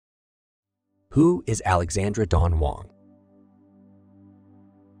Who is Alexandra Dawn Wong?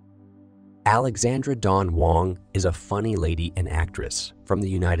 Alexandra Dawn Wong is a funny lady and actress from the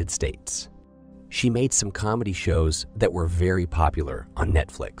United States. She made some comedy shows that were very popular on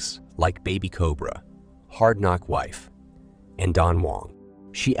Netflix, like Baby Cobra, Hard Knock Wife, and Dawn Wong.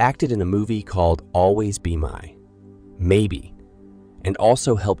 She acted in a movie called Always Be My, Maybe, and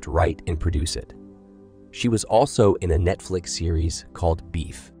also helped write and produce it. She was also in a Netflix series called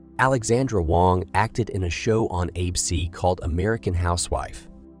Beef. Alexandra Wong acted in a show on ABC called American Housewife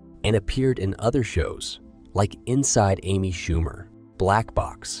and appeared in other shows like Inside Amy Schumer, Black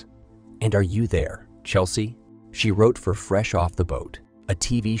Box, and Are You There, Chelsea? She wrote for Fresh Off the Boat, a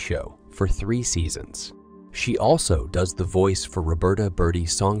TV show, for 3 seasons. She also does the voice for Roberta Birdie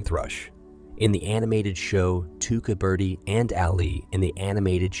Songthrush in the animated show Tuca Birdie and Ali in the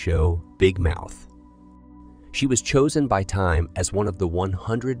animated show Big Mouth. She was chosen by Time as one of the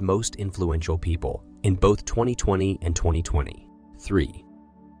 100 most influential people in both 2020 and 2023.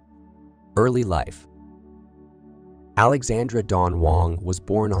 Early life. Alexandra Dawn Wong was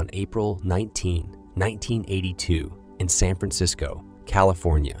born on April 19, 1982 in San Francisco,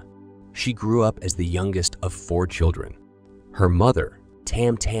 California. She grew up as the youngest of 4 children. Her mother,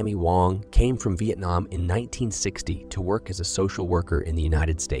 Tammy Wong, came from Vietnam in 1960 to work as a social worker in the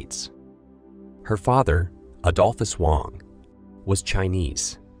United States. Her father, Adolphus Wong, was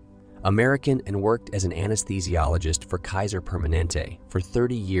Chinese, American, and worked as an anesthesiologist for Kaiser Permanente for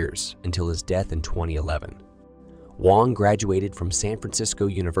 30 years until his death in 2011. Wong graduated from San Francisco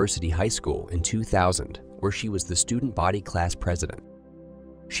University High School in 2000, where she was the student body class president.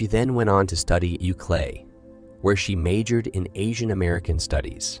 She then went on to study at UCLA, where she majored in Asian American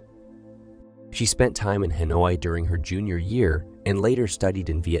Studies. She spent time in Hanoi during her junior year and later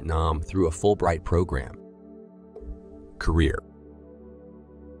studied in Vietnam through a Fulbright program. Career.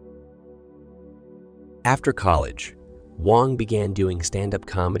 After college, Wong began doing stand-up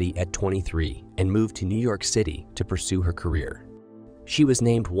comedy at 23 and moved to New York City to pursue her career. She was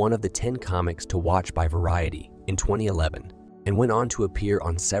named one of the 10 comics to watch by Variety in 2011 and went on to appear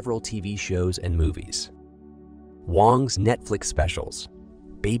on several TV shows and movies. Wong's Netflix specials,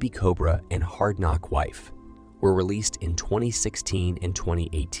 Baby Cobra and Hard Knock Wife, were released in 2016 and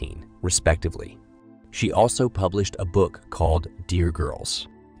 2018, respectively. She also published a book called Dear Girls,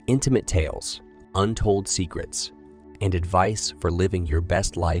 Intimate Tales, Untold Secrets, and Advice for Living Your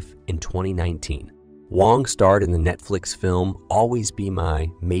Best Life in 2019. Wong starred in the Netflix film Always Be My,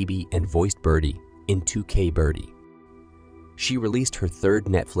 Maybe, and voiced Birdie in 2K Birdie. She released her 3rd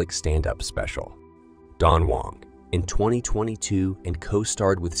Netflix stand-up special, Dawn Wong, in 2022 and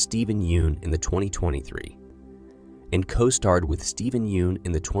co-starred with Steven Yeun in the 2023 and co-starred with Steven Yeun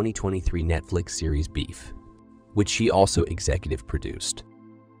in the 2023 Netflix series Beef, which she also executive produced.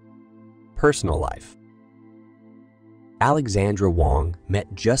 Personal life. Alexandra Wong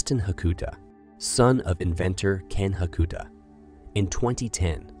met Justin Hakuta, son of inventor Ken Hakuta, in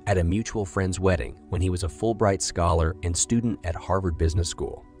 2010 at a mutual friend's wedding when he was a Fulbright scholar and student at Harvard Business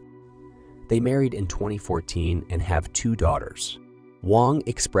School. They married in 2014 and have 2 daughters. Wong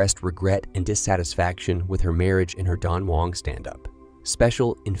expressed regret and dissatisfaction with her marriage in her Dawn Wong stand-up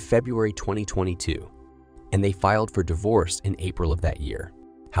special in February 2022, and they filed for divorce in April of that year.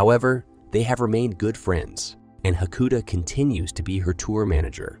 However, they have remained good friends, and Hakuta continues to be her tour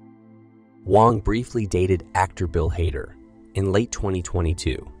manager. Wong briefly dated actor Bill Hader in late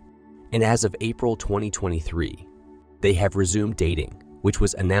 2022, and as of April 2023, they have resumed dating, which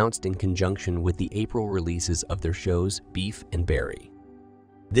was announced in conjunction with the April releases of their shows Beef and Barry.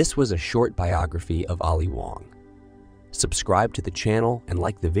 This was a short biography of Ali Wong. Subscribe to the channel and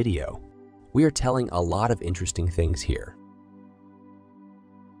like the video. We are telling a lot of interesting things here.